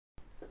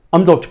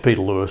I'm Dr.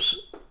 Peter Lewis,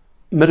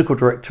 Medical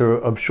Director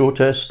of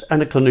Suretest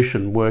and a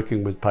clinician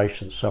working with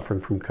patients suffering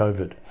from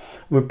COVID.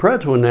 We're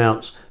proud to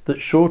announce that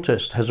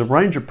Suretest has a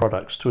range of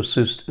products to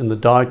assist in the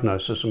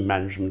diagnosis and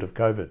management of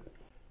COVID.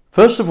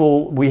 First of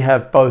all, we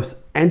have both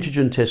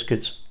antigen test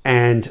kits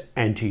and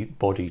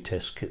antibody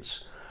test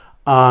kits.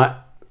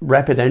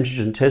 Rapid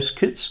antigen test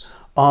kits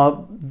are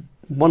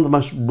one of the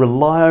most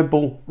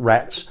reliable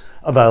rats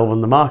available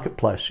in the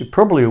marketplace. You're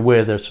probably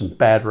aware there's some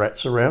bad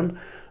rats around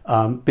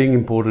being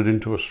imported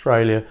into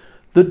Australia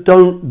that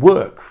don't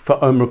work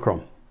for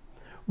Omicron.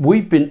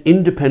 We've been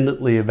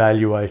independently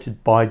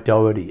evaluated by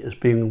Doherty as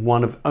being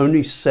one of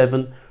only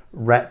 7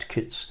 rat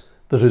kits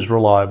that is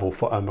reliable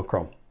for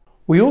Omicron.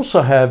 We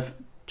also have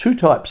 2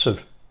 types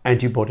of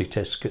antibody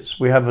test kits.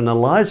 We have an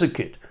ELISA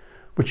kit,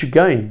 which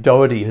again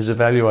Doherty has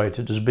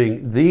evaluated as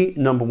being the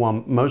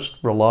 #1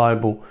 most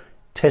reliable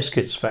test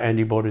kits for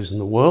antibodies in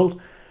the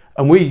world,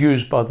 and we're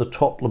used by the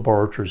top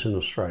laboratories in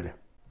Australia.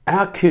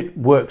 Our kit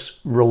works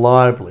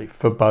reliably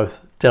for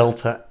both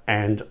Delta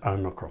and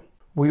Omicron.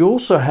 We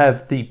also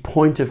have the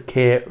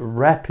point-of-care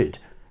Rapid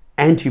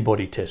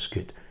Antibody Test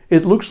kit.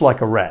 It looks like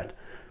a rat,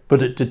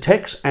 but it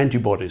detects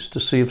antibodies to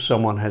see if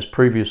someone has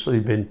previously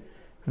been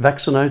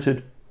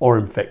vaccinated or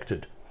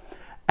infected.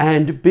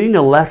 And being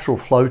a lateral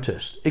flow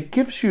test, it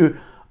gives you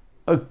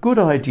a good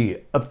idea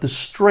of the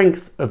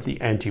strength of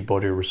the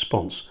antibody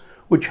response,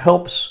 which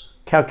helps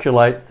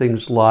calculate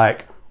things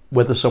like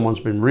whether someone's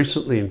been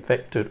recently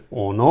infected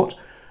or not,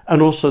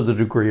 and also the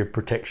degree of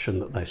protection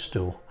that they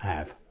still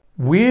have.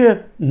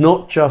 We're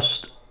not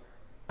just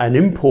an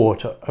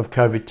importer of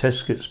COVID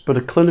test kits, but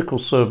a clinical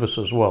service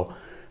as well.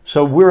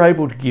 So we're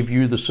able to give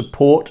you the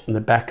support and the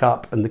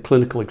backup and the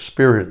clinical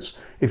experience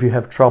if you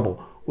have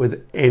trouble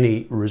with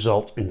any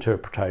result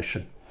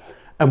interpretation.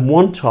 And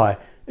Wantai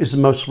is the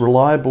most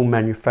reliable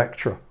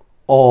manufacturer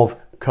of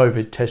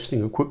COVID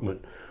testing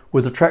equipment,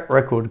 with a track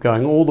record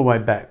going all the way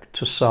back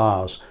to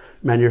SARS,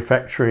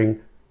 manufacturing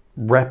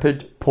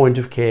rapid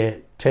point-of-care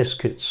test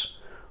kits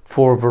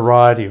for a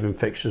variety of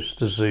infectious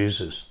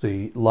diseases,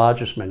 the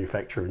largest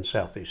manufacturer in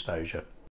Southeast Asia.